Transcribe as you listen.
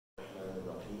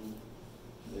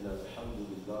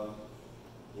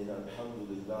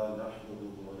لله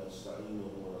نحمده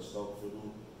ونستعينه ونستغفره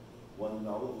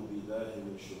ونعوذ بالله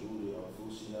من شرور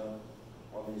أنفسنا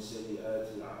ومن سيئات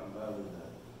أعمالنا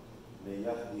من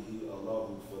يهده الله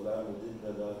فلا مضل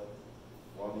له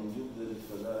ومن يضلل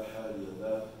فلا هادي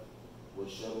له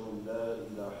وأشهد أن لا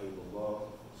إله إلا الله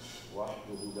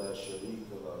وحده لا شريك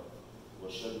له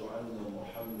وأشهد أن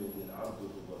محمدا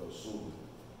عبده ورسوله.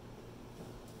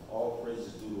 All praise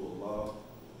is due to Allah.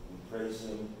 We praise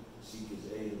Him, seek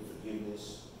His aid and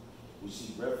forgiveness. We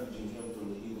seek refuge in Him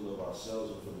from the evil of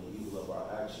ourselves and from the evil of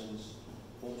our actions.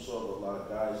 Whomsoever Allah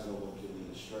guides, no one can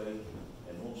lead astray,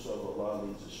 and whomsoever Allah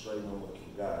leads astray, no one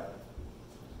can guide.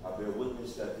 I bear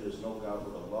witness that there is no God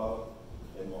but Allah,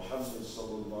 and Muhammad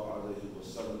sallallahu alayhi wa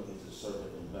sallam is His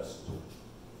servant and messenger.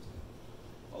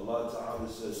 Allah Ta'ala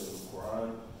says in the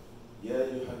Quran, يا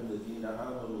أيها الذين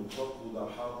آمنوا اتقوا الله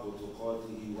حق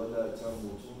تقاته ولا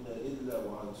تموتن إلا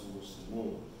وأنتم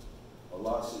مسلمون.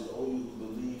 Allah says, "O you who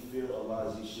believe, fear Allah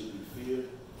as He should be feared,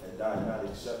 and die not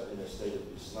except in a state of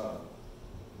Islam."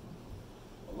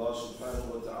 Allah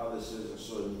subhanahu wa ta'ala says in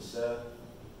Surah Nisa,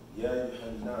 يا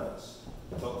أيها الناس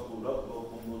اتقوا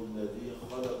ربكم الذي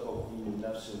خلقكم من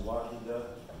نفس واحدة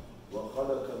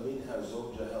وخلق منها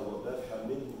زوجها وبث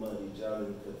منهما رجالا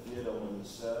كثيرا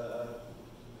ونساء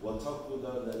واتقوا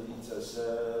الله الذي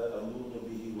تساءلون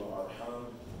به والأرحام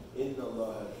إن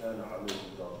الله كان عليكم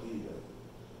رقيبا.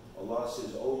 Allah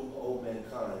says, O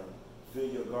mankind, fear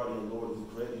your guardian Lord who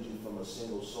created you from a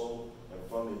single soul, and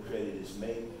from it created His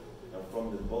mate, and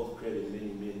from them both created many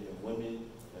men and women,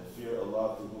 and fear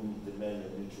Allah through whom you demand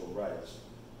your mutual rights,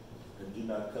 and do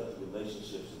not cut the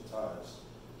relationships and ties.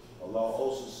 Allah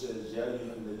also says, يَا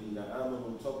أَيُّهَا الَّذِينَ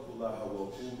آمَنُوا اتَّقُوا اللَّهَ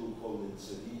وَقُولُوا قَوْلًا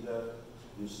سَدِيدًا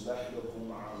يُصْلِحْ لَكُمْ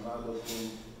أَعْمَالَكُمْ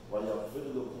وَيَغْفِرْ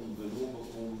لَكُمْ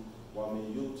ذُنُوبَكُمْ وَمَنْ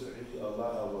يُطِعِ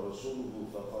اللَّهَ وَرَسُولَهُ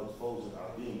فَقَدْ فَازَ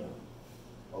عَظِيمًا.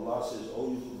 Allah says,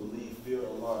 O you who believe, fear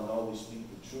Allah and always speak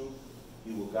the truth.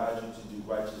 He will guide you to do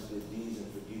righteous good deeds and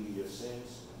forgive you your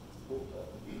sins.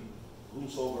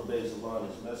 Whosoever obeys Allah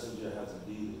and His messenger has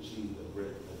indeed achieved a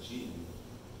great achievement.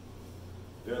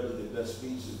 Verily, the best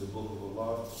speech is the book of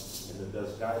Allah, and the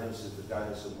best guidance is the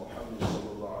guidance of Muhammad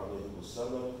sallallahu alayhi wa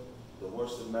sallam. The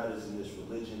worst of matters in this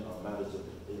religion are matters of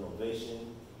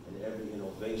innovation, and every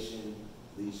innovation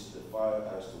leads to the fire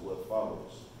as to what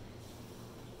follows.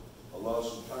 Allah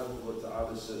subhanahu wa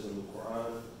ta'ala says in the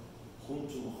Quran,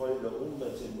 كُنْتُمْ خَيْرَ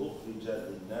أُمَّةٍ أُخْرِجَتْ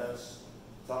لِلنَّاسِ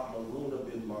تَعْمَلُونَ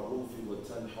بِالْمَعْرُوفِ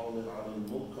وَتَنْحَوْنَ عَنِ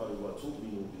الْمُنكَرِ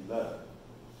وَتُؤْمِنُونَ بِاللَّهِ.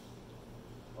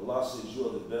 Allah says you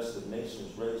are the best of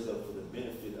nations, raised up for the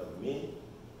benefit of men,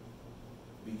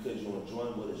 because you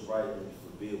enjoin what is right and you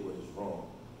forbid what is wrong.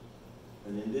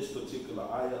 And in this particular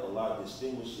ayah, Allah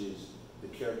distinguishes the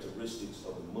characteristics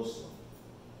of the Muslim.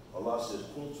 Allah says,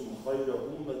 "Kuntum khayra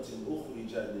ummatin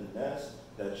ukhrijat lin-nas,"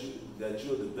 that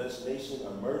you are the best nation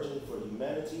emerging for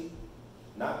humanity,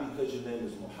 not because your name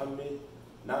is Muhammad,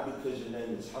 not because your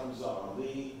name is Hamza,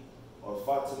 Ali, or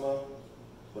Fatima,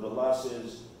 but Allah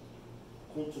says,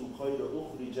 "Kuntum khayra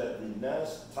ukhrijat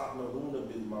lin-nas ta'muruna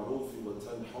bil ma'ruf wa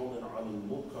tanhauna 'anil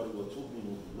munkar wa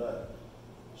tu'minuna billah."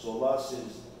 So Allah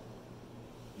says,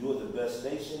 you are the best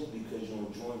nation because you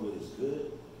enjoy what is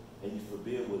good and you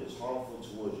forbid what is harmful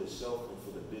towards yourself and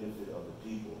for the benefit of the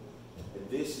people. And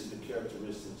this is the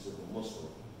characteristics of the Muslim.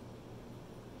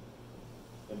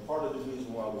 And part of the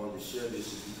reason why I wanted to share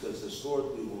this is because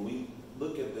historically, when we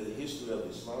look at the history of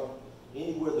Islam,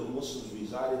 anywhere the Muslims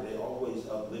resided, they always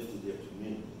uplifted their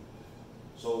community.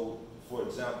 So, for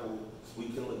example, we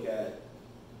can look at,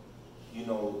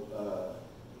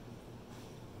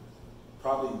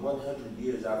 probably 100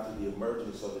 years after the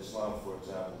emergence of Islam, for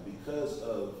example, because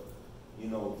of,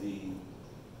 the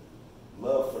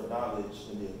love for knowledge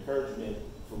and the encouragement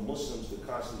for Muslims to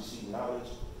constantly seek knowledge,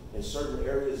 in certain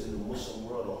areas in the Muslim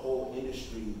world, a whole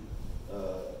industry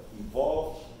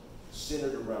evolved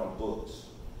centered around books.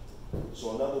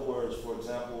 So in other words, for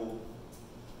example,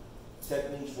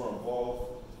 techniques were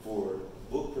involved for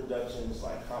book productions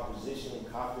like composition,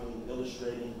 copying,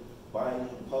 illustrating, binding,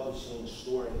 publishing,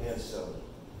 storing, and selling.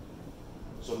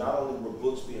 So not only were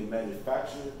books being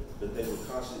manufactured, but they were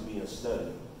constantly being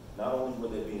studied. Not only were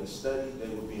they being studied, they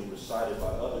were being recited by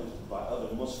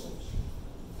other Muslims.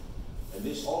 And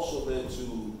this also led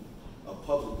to a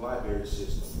public library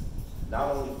system,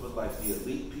 not only for like the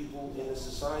elite people in the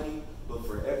society, but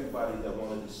for everybody that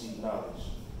wanted to seek knowledge.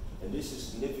 And this is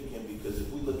significant because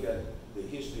if we look at the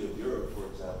history of Europe, for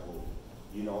example,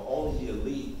 only the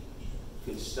elite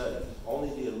could study. Only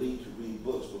the elite could read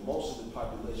books, but most of the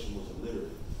population was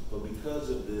illiterate. But because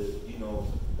of the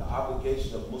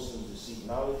obligation of Muslims to seek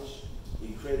knowledge,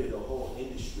 it created a whole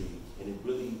industry and it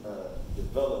really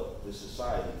developed the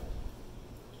society.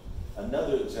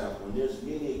 Another example, and there's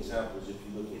many examples if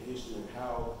you look at history and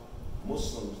how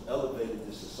Muslims elevated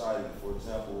the society. For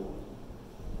example,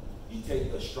 you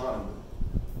take astronomy.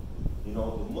 You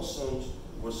know, the Muslims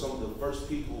were some of the first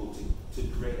people to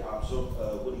create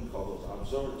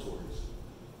observatories.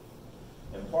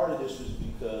 And part of this was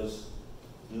because,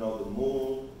 you know, the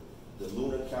moon, the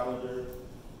lunar calendar,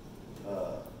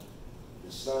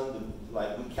 the sun,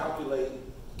 like we calculate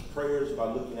prayers by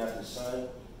looking at the sun.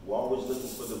 We're always looking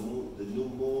for the moon, the new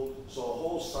moon. So a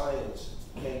whole science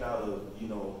came out of, you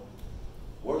know,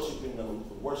 worshiping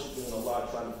Allah,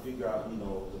 trying to figure out, you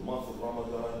know, the month of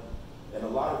Ramadan. And a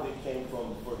lot of it came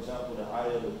from, for example, the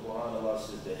ayah of the Quran. Allah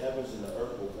says, the heavens and the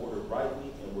earth were ordered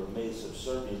rightly and were made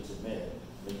subservient to man,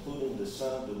 including the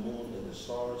sun, the moon, and the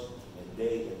stars, and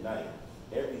day and night.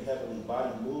 Every heavenly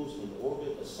body moves in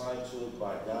orbit assigned to it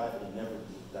by God and never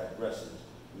digresses,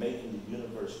 making the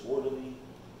universe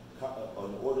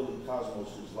an orderly cosmos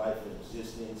whose life and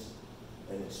existence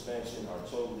and expansion are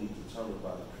totally determined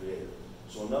by the Creator.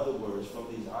 So in other words, from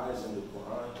these ayahs in the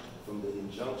Quran, from the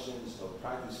injunctions of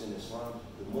practicing Islam,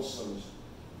 the Muslims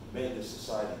made the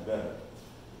society better.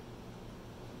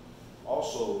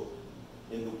 Also,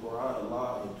 in the Quran,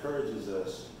 Allah encourages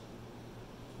us,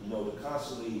 you know, to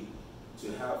constantly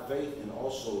to have faith and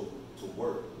also to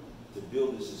work to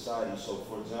build the society. So,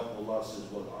 for example, Allah says,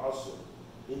 "Wal-'asr,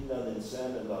 inna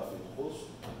al-insana lafi khusr,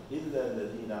 illa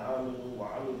alladhina amanu wa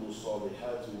 'amilu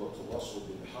s-salihati wa tawassaw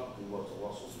bil-haqqi wa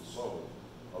tawassaw bis-sabr."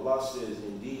 Allah says,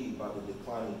 indeed, by the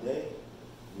declining day,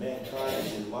 mankind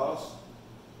is in loss.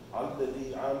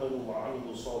 Alladhi amanu wa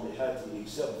 'amilu s-salihati,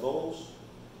 except those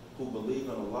who believe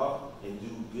in Allah and do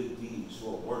good deeds,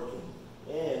 who are working,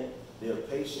 and they're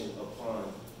patient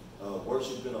upon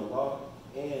worshiping Allah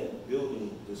and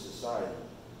building the society.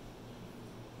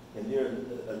 And there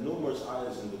are numerous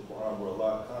ayahs in the Quran where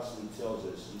Allah constantly tells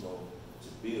us, you know, to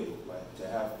build, like to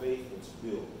have faith and to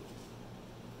build.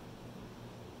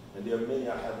 And there are many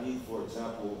hadith, for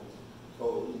example,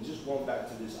 just going back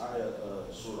to this ayah,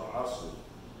 Surah Asr.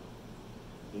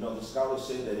 You know, the scholars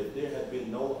say that if there had been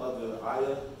no other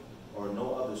ayah or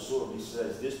no other surah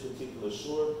besides this particular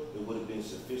surah, it would have been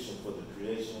sufficient for the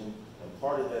creation. And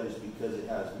part of that is because it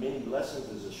has many lessons.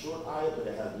 It's a short ayah, but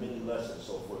it has many lessons.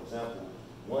 So, for example,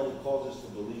 one, it calls us to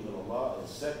believe in Allah. And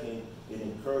second, it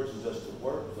encourages us to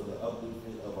work for the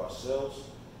upliftment of ourselves.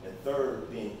 And third,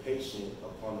 being patient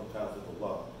upon the path of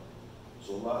Allah.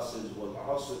 So Allah says,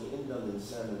 "Wal-'asr inna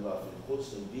al-insana lafi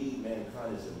khusr." Indeed,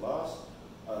 mankind is in loss,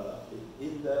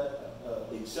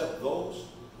 except those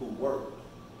who work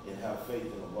and have faith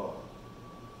in Allah,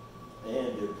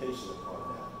 and they're patient upon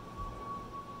that.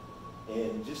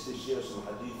 And just to share some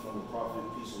hadith from the Prophet,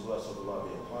 peace and blessings of Allah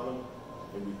be upon him,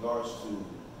 in regards to,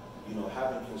 you know,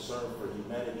 having concern for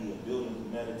humanity and building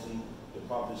humanity, the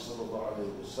Prophet sallallahu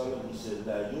alaihi wasallam, he said,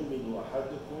 "La yuminu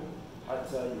ahadukum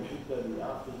hatta yuhibba li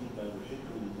akhihi ma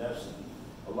yuhibbu li nafsihi."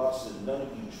 Allah said, none of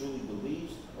you truly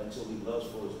believes until he loves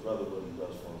for his brother what he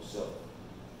loves for himself.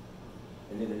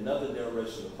 And in another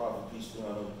narration, the Prophet, peace be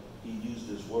on him, he used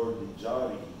this word,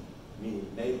 lijarihi,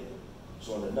 meaning neighbor.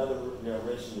 So in another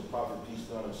narration, the Prophet, peace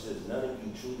be on him, says, none of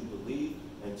you truly believe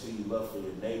until you love for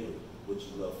your neighbor what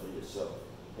you love for yourself.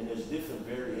 And there's different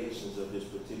variations of this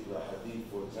particular hadith.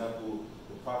 For example,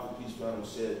 the Prophet, peace be on him,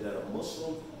 said that a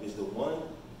Muslim is the one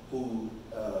who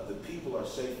the people are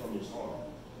safe from his harm.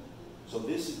 So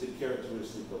this is the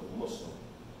characteristic of a Muslim.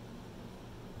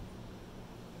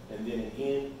 And then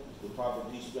again, the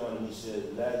Prophet, peace be on him, he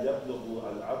said, "La yablughu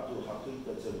al-'abdu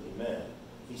haqiqat al-iman."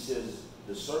 He says,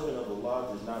 the servant of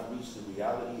Allah does not reach the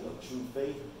reality of true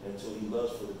faith until he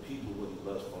loves for the people what he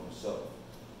loves for himself.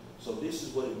 So this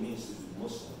is what it means to be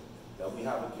Muslim, that we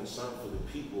have a concern for the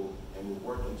people and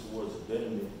we're working towards the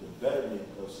betterment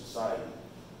of society.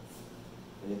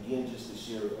 And again, just to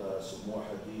share some more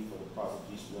hadith from the Prophet,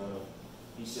 peace be on him,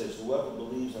 he says, whoever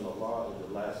believes in Allah in the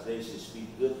last day should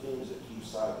speak good things and keep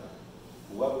silent.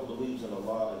 Whoever believes in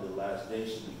Allah in the last day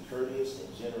should be courteous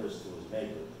and generous to his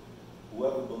neighbor.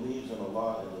 Whoever believes in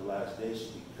Allah in the last day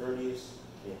should be courteous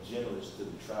and generous to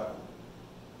the traveler.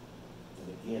 And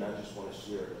again, I just want to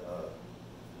share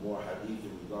more hadith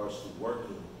in regards to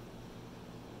working,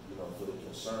 you know, for the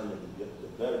concern and the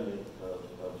betterment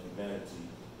of humanity.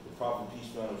 The Prophet, peace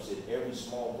be on him, said, every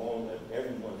small bone of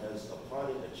everyone has upon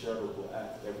it a charitable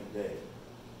act every day.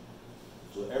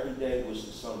 So every day which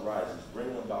the sun rises,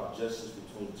 bringing about justice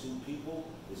between two people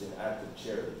is an act of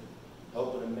charity.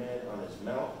 Helping a man on his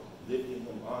mount, lifting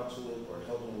him onto it, or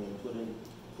helping him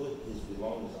put his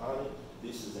belongings on it,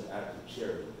 this is an act of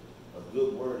charity. A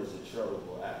good word is a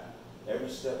charitable act. Every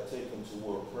step taken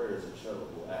toward prayer is a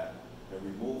charitable act. And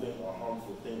removing a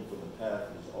harmful thing from the path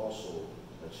is also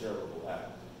a charitable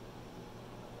act.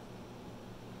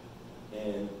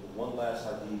 And one last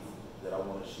hadith that I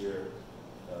want to share,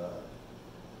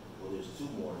 well, there's two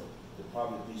more. The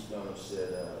Prophet, peace be on him,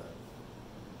 said,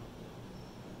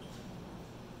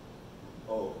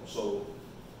 so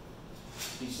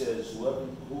he says,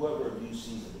 whoever of you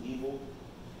sees an evil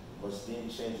must then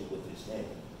change it with his hand.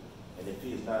 And if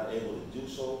he is not able to do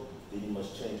so, then he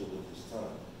must change it with his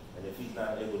tongue. And if he's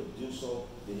not able to do so,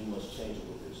 then he must change it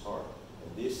with his heart.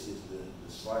 And this is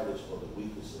the slightest or the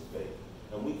weakest of faith.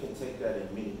 And we can take that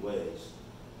in many ways.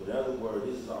 But in other words,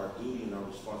 this is our duty and our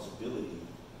responsibility,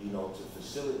 to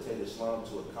facilitate Islam,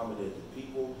 to accommodate the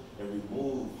people and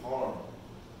remove harm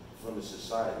from the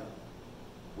society.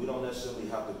 We don't necessarily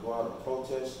have to go out and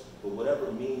protest, but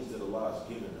whatever means that Allah has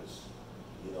given us,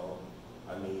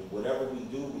 whatever we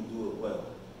do it well.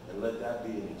 And let that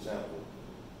be an example.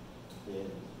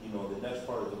 And, the next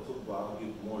part of the khutbah, I'll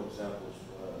give more examples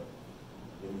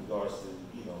in regards to,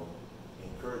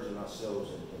 encouraging ourselves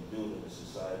and building a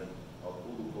society.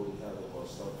 أقول قولي هذا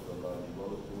وأستغفر الله لي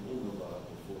ولكم إن الله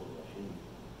غفور رحيم.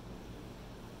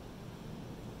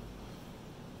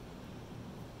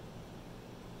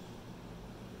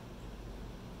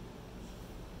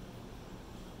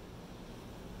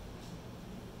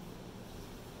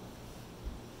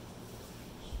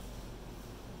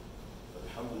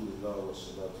 Alhamdulillah wa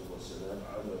salatu wa salam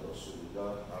ala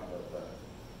Rasulillah amma ba'd.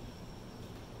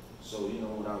 So,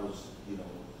 when I was,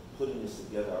 putting this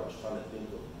together, I was trying to think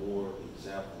of more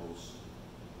examples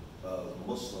of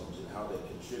Muslims and how they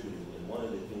contributed. And one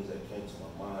of the things that came to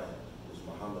my mind was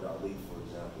Muhammad Ali, for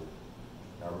example.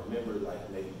 And I remember like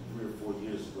maybe 3 or 4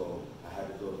 years ago, I had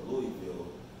to go to Louisville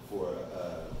for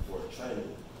a training.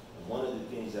 And one of the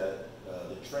things that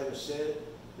the trainer said,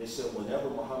 they said whenever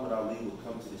Muhammad Ali would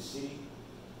come to the city,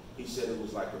 he said it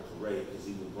was like a parade because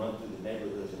he would run through the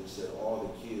neighborhoods, and he said all the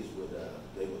kids would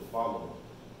follow him.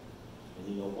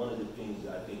 And one of the things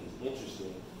that I think is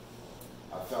interesting,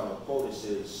 I found a quote that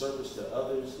says, "Service to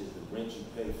others is the rent you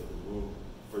pay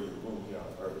for your room here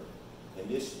on earth." And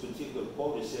this particular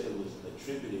quote, it said it was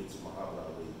attributed to Muhammad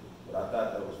Ali, but I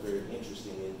thought that was very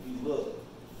interesting. And if you look,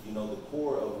 the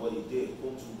core of what he did,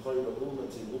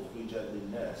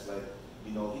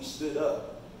 he stood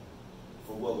up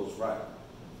for what was right.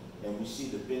 And we see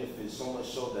the benefits so much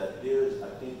so that I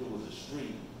think there was a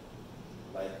street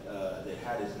that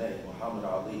had his name, Muhammad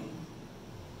Ali.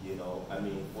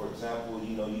 For example,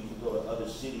 you can go to other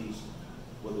cities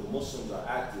where the Muslims are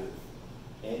active,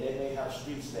 and they may have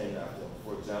streets named after them.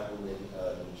 For example, in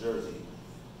New Jersey,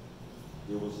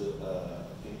 there was I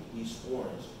think East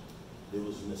Orange, there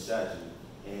was a masajid,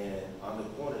 and on the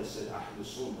corner it said Ahl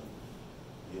Sunnah.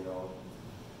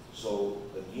 So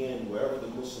again, wherever the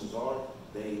Muslims are,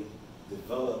 they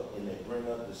develop and they bring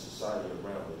up the society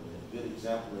around them. And a good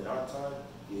example in our time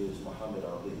is Muhammad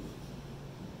Ali.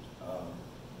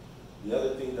 The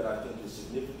other thing that I think is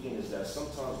significant is that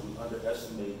sometimes we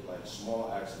underestimate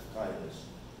small acts of kindness.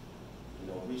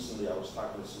 Recently I was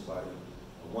talking to somebody,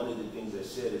 and one of the things they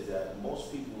said is that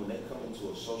most people, when they come into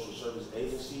a social service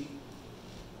agency,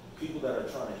 people that are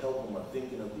trying to help them are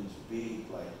thinking of these big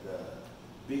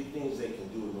things they can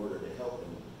do in order to help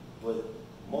them. But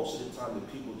most of the time, the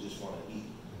people just want to eat.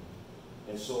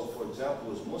 And so, for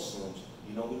example, as Muslims,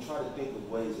 we try to think of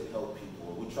ways to help people,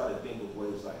 or we try to think of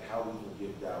ways like how we can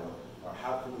give dawah, or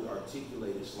how can we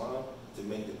articulate Islam to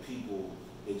make the people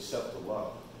accept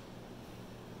Allah.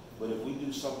 But if we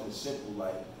do something simple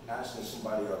like asking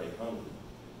somebody, are they hungry?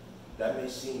 That may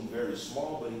seem very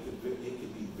small, but it could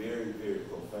be very, very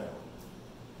profound.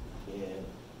 And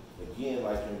again,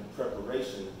 like in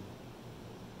preparation,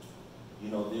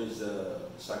 there's a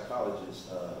psychologist,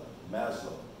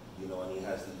 Maslow, and he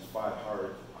has these 5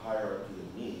 hierarchy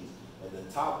of needs. And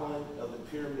the top one of the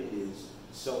pyramid is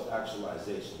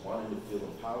self-actualization, wanting to feel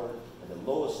empowered. And the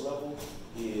lowest level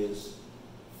is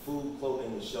food,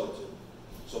 clothing, and shelter.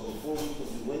 So before we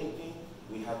can do anything,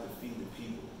 we have to feed the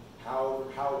people.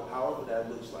 However that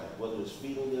looks like, whether it's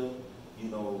feeding them,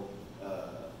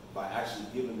 by actually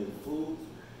giving them food,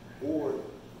 or,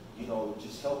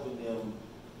 just helping them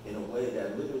in a way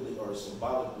that literally or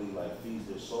symbolically feeds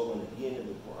their soul. And again, in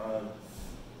the Quran,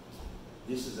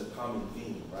 this is a common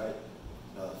theme, right?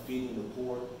 Feeding the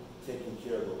poor, taking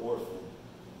care of the orphan.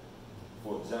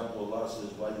 For example, Allah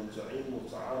says, وَيُطْعِمُ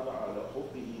الطَّعَامَ عَلَى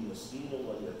حُبِّهِ مِسْكِينًا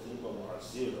وَيَتِيمًا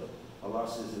وَأَسِيرًا. Allah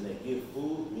says, and they give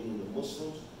food, meaning the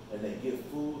Muslims, and they give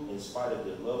food in spite of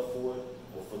their love for it,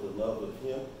 or for the love of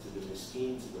Him, to the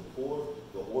miskin, to the poor,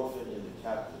 the orphan, and the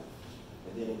captive.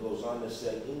 And then it goes on to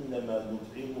say, إِنَّمَا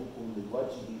نُطْعِمُكُمْ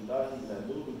لِوَجْهِ اللَّهِ لَا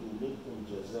نُرِيدُ مِنكُمْ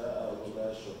جَزَاءً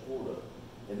وَلَا شَكُورًا.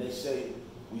 And they say,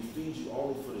 We feed you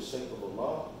only for the sake of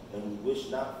Allah, and we wish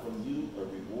not from you a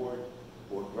reward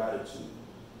or gratitude.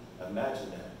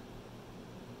 Imagine that.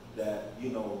 That,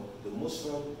 the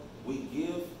Muslim, we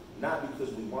give not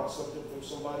because we want something from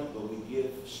somebody, but we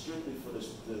give strictly for the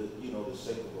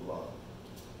sake of Allah.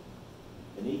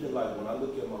 And even like when I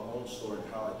look at my own story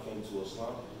and how I came to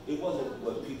Islam, it wasn't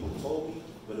what people told me,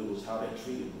 but it was how they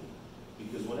treated me.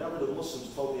 Because whenever the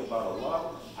Muslims told me about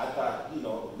Allah, I thought,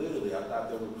 literally, I thought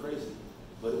they were crazy.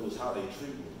 But it was how they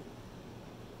treated me.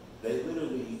 They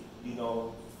literally,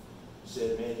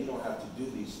 said, man, you don't have to do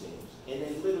these things. And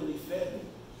they literally fed me.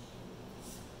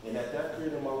 And at that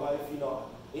period in my life,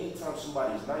 anytime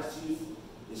somebody's nice to you,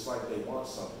 it's like they want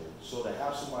something. So to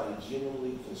have somebody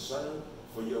genuinely concerned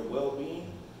for your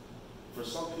well-being, for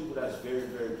some people that's very,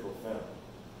 very profound.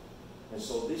 And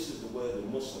so this is the way of the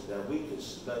Muslim, that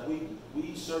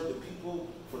we serve the people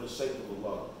for the sake of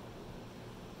Allah.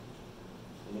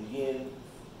 And again,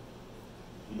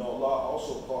 Allah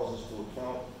also calls us to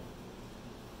account.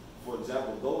 For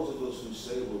example, those of us who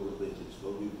say we're religious,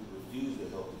 but we refuse to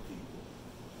help the people.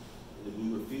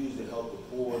 We refuse to help the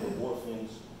poor, the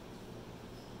orphans.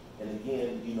 And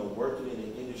again, working in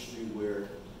an industry where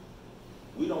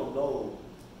we don't know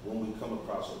when we come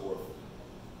across an orphan.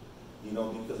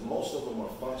 Because most of them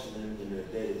are functioning in their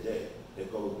day-to-day. They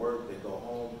go to work, they go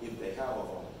home, if they have a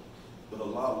home. But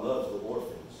Allah loves the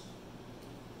orphans.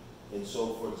 And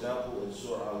so, for example, in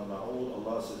Surah Al-Ma'un,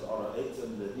 Allah says, Allah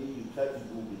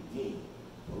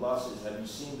says, have you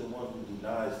seen the one who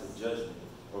denies the judgment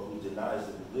or who denies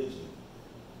the religion?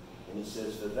 And he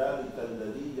says, for that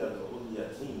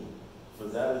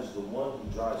is the one who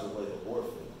drives away the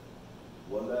orphan.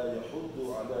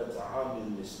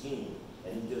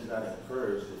 And he does not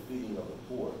encourage the feeding of the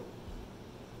poor.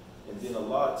 And then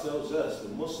Allah tells us, the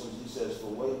Muslims, he says, so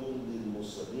woe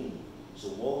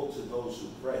to those who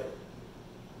pray.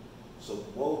 So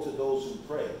woe to those who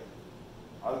pray.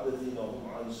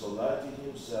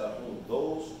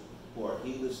 Those who are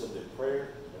heedless of their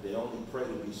prayer, and they only pray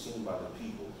to be seen by the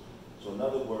people. So in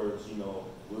other words,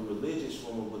 we're religious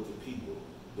when we're with the people,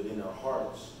 but in our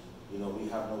hearts, we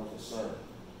have no concern.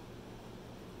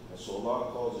 And so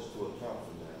Allah calls us to account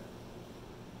for that.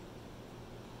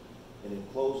 And in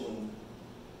closing,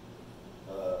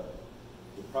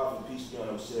 the Prophet, peace be on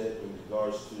him, said in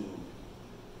regards to,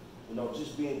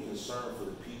 just being concerned for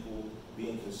the people,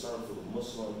 being concerned for the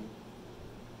Muslim.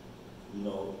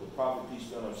 The Prophet, peace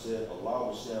be on him, said, Allah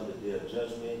will say on the day of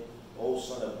judgment, O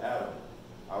son of Adam,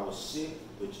 I was sick,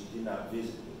 but you did not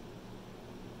visit me.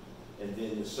 And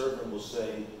then the servant will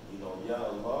say, Ya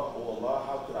Allah, O Allah,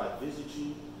 how could I visit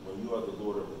you when you are the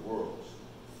Lord of the worlds?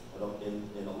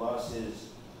 And Allah says,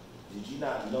 did you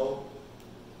not know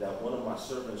that one of my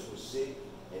servants was sick,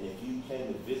 and if you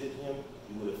came to visit him,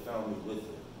 you would have found me with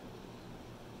him?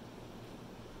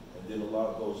 And then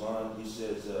Allah goes on, he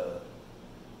says,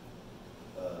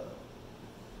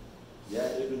 Ya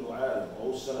Ibn Adam,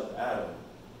 O son of Adam,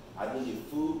 I needed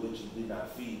food, but you did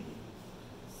not feed me.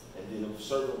 And then the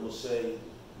servant will say,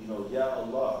 Ya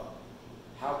Allah,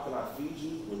 how can I feed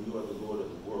you when you are the Lord of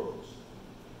the worlds?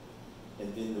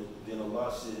 And then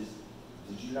Allah says,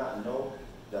 did you not know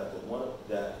that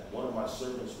one of my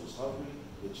servants was hungry,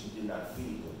 but you did not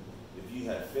feed him? If you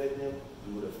had fed him,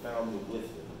 you would have found me with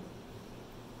him.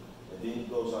 And then he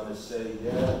goes on to say,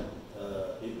 Ya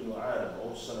Ibn Adam,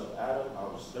 O son of Adam, I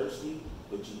was thirsty,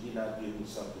 but you did not give me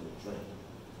something to drink.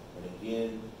 And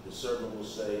again, the servant will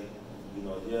say,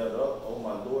 Ya Rabb, oh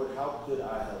my Lord, how could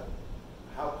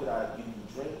I give you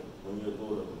drink when you're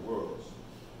Lord of the worlds?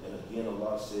 And again,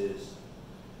 Allah says,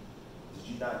 did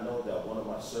you not know that one of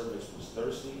my servants was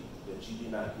thirsty, that you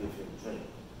did not give him drink?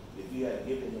 If you had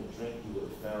given him drink, you would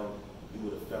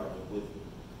have found him with you.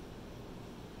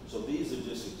 So these are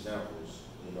just examples,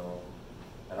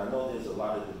 and I know there's a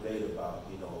lot of debate about,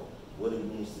 what it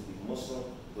means to be Muslim,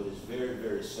 but it's very,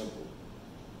 very simple.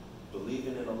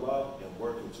 Believing in Allah and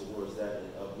working towards that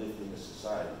and uplifting the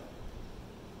society.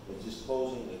 And just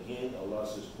closing again, Allah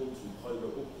says, "Kuntum khayra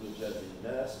ukhrijat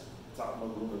lin-nas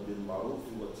ta'muruna bil-ma'ruf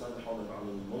wa tanhauna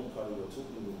 'anil munkar wa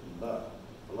tu'minuna billah."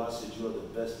 Allah says, you are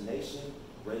the best nation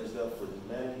raised up for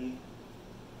humanity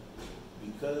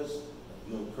because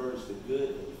you encourage the good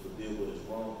and you forbid what is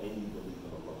wrong and you believe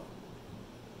in Allah.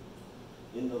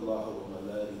 Inna Allah wa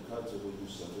malaikatahu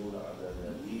yusalluna 'ala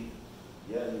an-nabi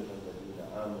ya ayyuhalladhina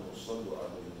amanu sallu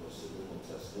 'alayhi wa sallimu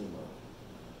taslima.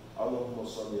 Allahumma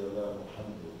salli ala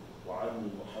Muhammad wa 'ala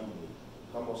Muhammad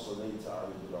kama sallaita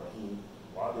 'ala Ibrahim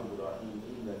wa 'ala Ibrahim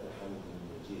innaka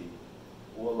Hamidun Majid.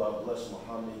 O Allah, bless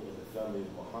Muhammad and the family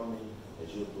of Muhammad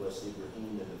as you have blessed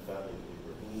Ibrahim and the family of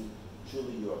Ibrahim.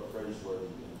 Truly you are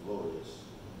praiseworthy and glorious.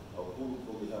 أقول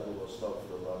قولي هذا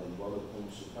وأستغفر الله لي ولكم.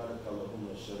 سبحانك اللهم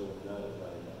أشهد أن لا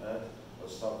إله إلا أنت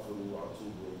أستغفرك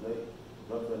وأتوب إليك.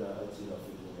 ربنا آتنا في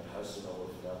الدنيا حسنة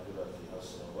وفي الآخرة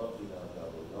حسنة وقنا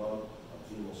عذاب النار.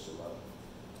 أقيموا الصلاة.